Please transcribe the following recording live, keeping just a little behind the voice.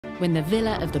When the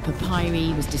villa of the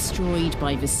papyri was destroyed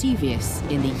by Vesuvius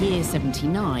in the year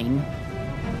 79,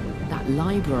 that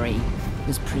library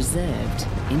was preserved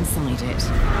inside it,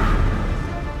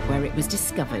 where it was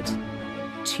discovered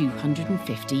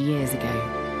 250 years ago.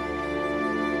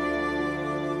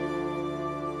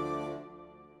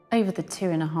 Over the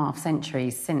 2.5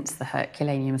 centuries since the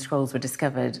Herculaneum scrolls were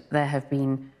discovered, there have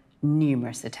been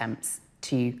numerous attempts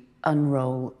to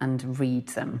unroll and read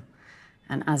them.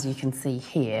 And as you can see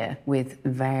here, with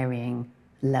varying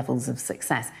levels of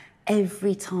success,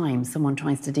 every time someone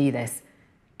tries to do this,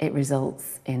 it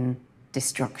results in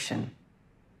destruction.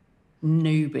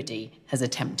 Nobody has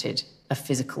attempted a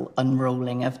physical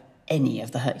unrolling of any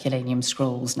of the Herculaneum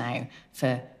scrolls now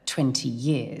for 20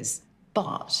 years.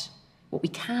 But what we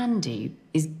can do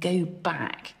is go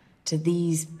back to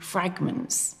these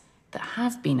fragments that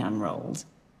have been unrolled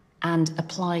and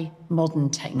apply modern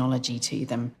technology to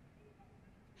them.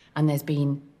 And there's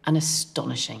been an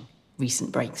astonishing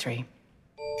recent breakthrough.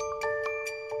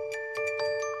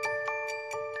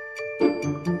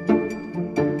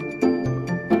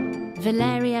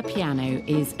 Valeria Piano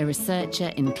is a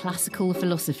researcher in classical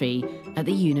philosophy at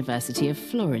the University of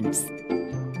Florence.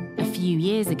 A few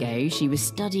years ago, she was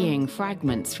studying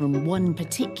fragments from one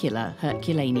particular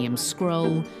Herculaneum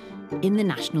scroll in the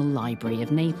National Library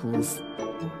of Naples.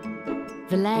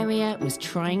 Valeria was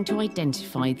trying to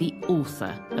identify the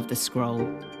author of the scroll.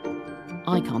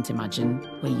 I can't imagine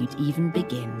where you'd even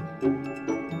begin.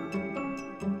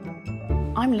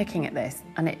 I'm looking at this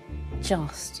and it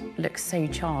just looks so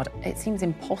charred. It seems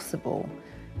impossible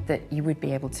that you would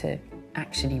be able to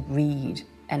actually read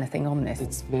anything on this.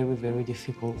 It's very, very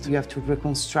difficult. You have to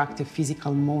reconstruct a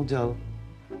physical model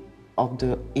of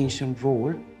the ancient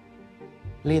roll.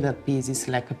 Little pieces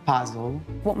like a puzzle.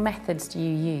 What methods do you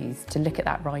use to look at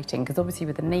that writing? Because obviously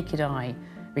with the naked eye,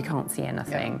 we can't see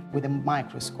anything. Yeah. With a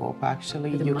microscope,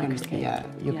 actually, you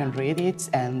can read it,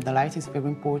 and the light is very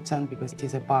important because it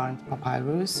is a burnt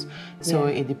papyrus. So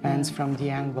it depends from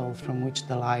the angle from which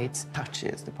the light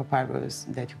touches the papyrus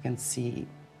that you can see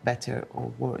better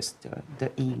or worse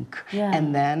the ink.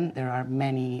 And then there are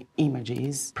many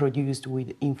images produced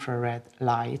with infrared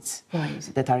lights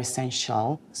that are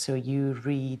essential. So you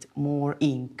read more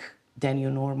ink than you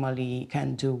normally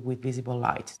can do with visible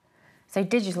light. So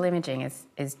digital imaging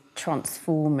is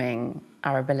transforming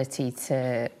our ability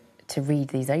to read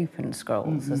these open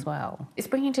scrolls as well. It's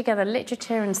bringing together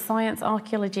literature and science,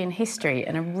 archaeology and history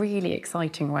in a really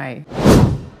exciting way.